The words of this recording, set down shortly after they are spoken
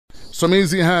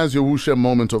Somizi has your Shem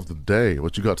moment of the day.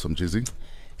 What you got, Somizi?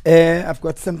 I've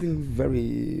got something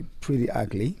pretty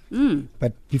ugly.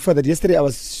 But before that, yesterday I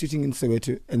was shooting in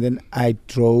Soweto, and then I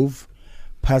drove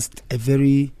past a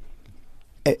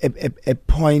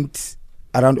point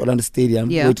around Orlando Stadium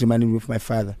where it reminded me of my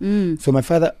father. So my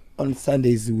father on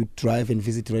Sundays would drive and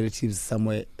visit relatives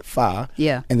somewhere far.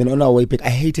 And then on our way back, I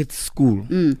hated school.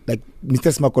 Like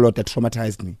Mr. Smakolota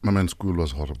traumatized me. My man's school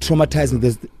was horrible. Traumatized me.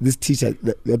 There's this teacher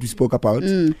that we spoke about.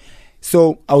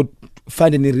 So I would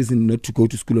find any reason not to go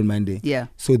to school on Monday.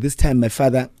 So this time my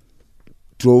father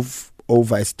drove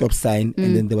over a stop sign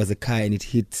and then there was a car and it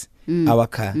hit our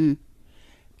car.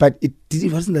 But it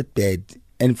wasn't that bad.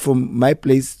 And from my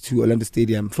place to Orlando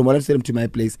Stadium, from Orlando Stadium to my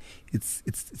place, it's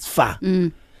far.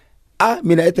 I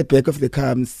mean, at the back of the car,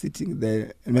 I'm sitting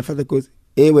there, and my father goes,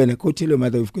 "Hey, when I go tell your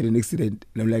mother we've got an accident,"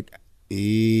 and I'm like,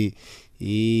 "Hey,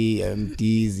 I'm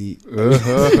dizzy."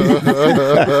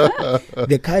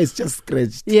 The car is just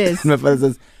scratched. Yes. And my father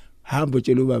says, "Hambo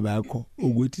chelo babakho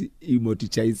ukuthi imoto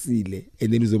ichayisile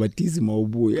and then uzoba dizzy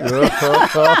mawubuya."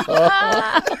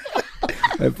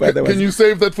 Can you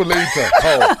save that for later?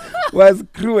 How? Was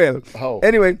cruel. How?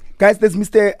 Anyway, guys, there's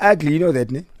Mr. Ugly. You know that,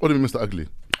 ne? What do you mean, Mr. Ugly?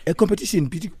 A competition,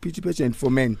 beauty pageant for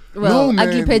men. Well, no, man.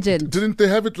 Ugly pageant. Didn't they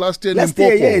have it last year in Last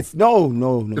Limpopo? year, yes. No.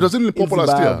 It was in Limpopo last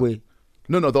year. Zimbabwe.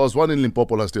 No, there was one in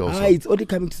Limpopo last year also. It's only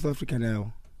coming to South Africa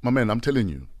now. My man, I'm telling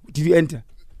you. Did you enter?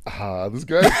 This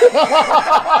guy.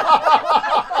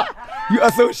 You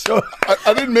are so sure.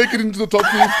 I didn't make it into the top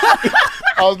 50.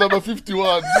 I was number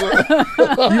 51. So.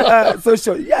 You are so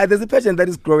sure. Yeah, there's a pageant that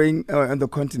is growing on the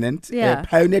continent,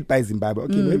 pioneered by Zimbabwe.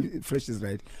 Okay, maybe Fresh is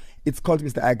right. It's called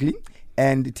Mr. Ugly,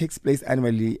 and it takes place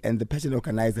annually. And the pageant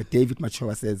organizer, David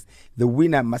Machoa, says the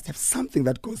winner must have something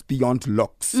that goes beyond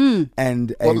looks.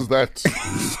 And what is that?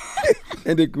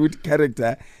 And a good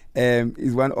character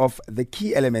is one of the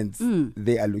key elements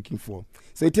they are looking for.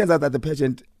 So it turns out that the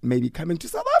pageant may be coming to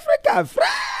South Africa.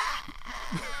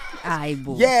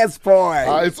 Yes, boy.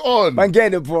 It's on.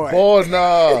 Mangene, boy. Oh,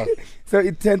 no. So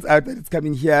it turns out that it's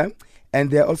coming here, and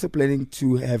they're also planning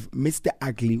to have Mr.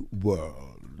 Ugly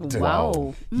World.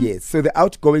 Wow. Yes. So the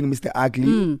outgoing Mr.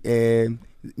 Ugly,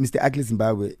 Mr. Ugly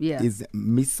Zimbabwe, is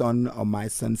Mison or my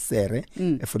son Sere,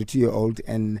 a 42-year-old,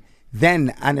 and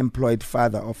then unemployed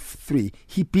father of 3.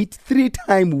 He beat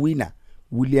 3-time winner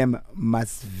William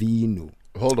Masvinu.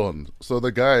 Hold on. So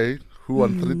the guy who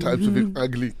won 3 times with being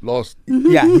ugly lost.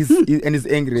 Yeah, he's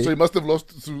angry. So he must have lost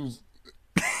to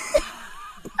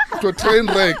a train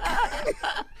wreck.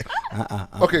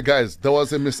 Okay, guys, there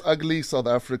was a Miss Ugly South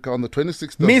Africa on the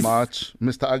 26th of March.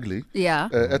 Mr. Ugly.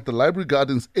 At the Library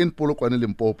Gardens in Polokwane,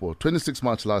 Limpopo, 26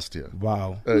 March last year.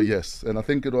 Wow. Yes, and I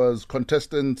think it was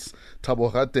contestants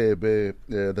Thabo Ratebe,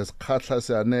 there's Khatla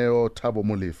Seaneo, Thabo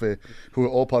Molefe, who were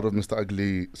all part of Mr.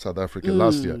 Ugly South Africa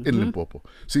last year in Limpopo.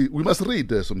 See, we must read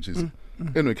there some cheese.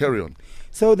 Anyway, carry on.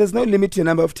 So there's no limit to the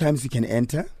number of times you can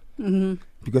enter,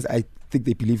 because I think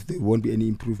they believe there won't be any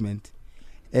improvement.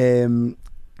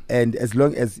 And as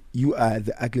long as you are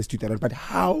the ugliest dude around. But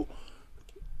how?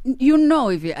 You know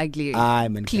if you're ugly.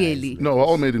 Clearly. No, we're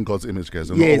all made in God's image, guys.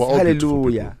 Yes,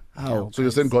 hallelujah. How? So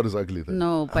you're saying God is ugly then?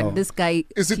 No, but this guy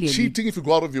is it cheating if you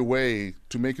go out of your way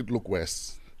to make it look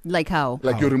worse? Like how?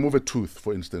 Like you remove a tooth,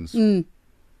 for instance.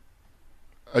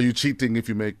 Are you cheating if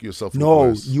you make yourself look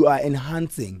worse? No, you are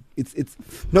enhancing.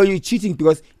 No, you're cheating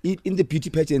because in the beauty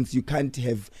pageants you can't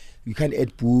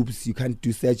add boobs, you can't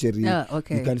do surgery.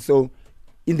 So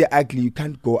in the ugly, you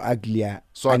can't go uglier.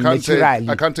 So I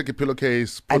can't take a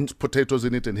pillowcase, put potatoes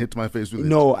in it, and hit my face with it.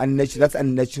 No, that's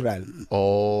unnatural.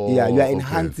 Oh, yeah, you are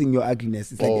enhancing your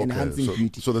ugliness. It's like enhancing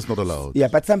beauty. So that's not allowed. Yeah,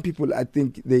 but some people, I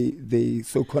think they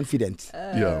so confident.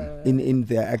 In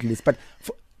their ugliness, but.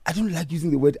 I don't like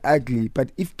using the word ugly,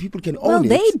 but if people can own it.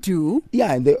 Well, they do.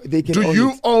 Yeah, and they can own it. Do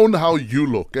you own how you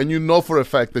look? And you know for a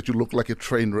fact that you look like a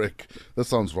train wreck. That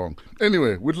sounds wrong.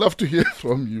 Anyway, we'd love to hear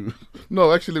from you.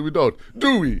 No, actually we don't.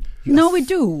 Do we? Yes. No, we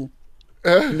do.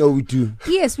 No, we do.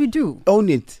 Yes, we do. Own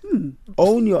it.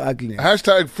 Own your ugliness.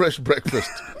 Hashtag fresh breakfast.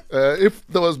 If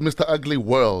there was Mr. Ugly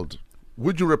World,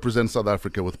 would you represent South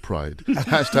Africa with pride?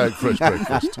 Hashtag fresh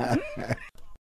breakfast.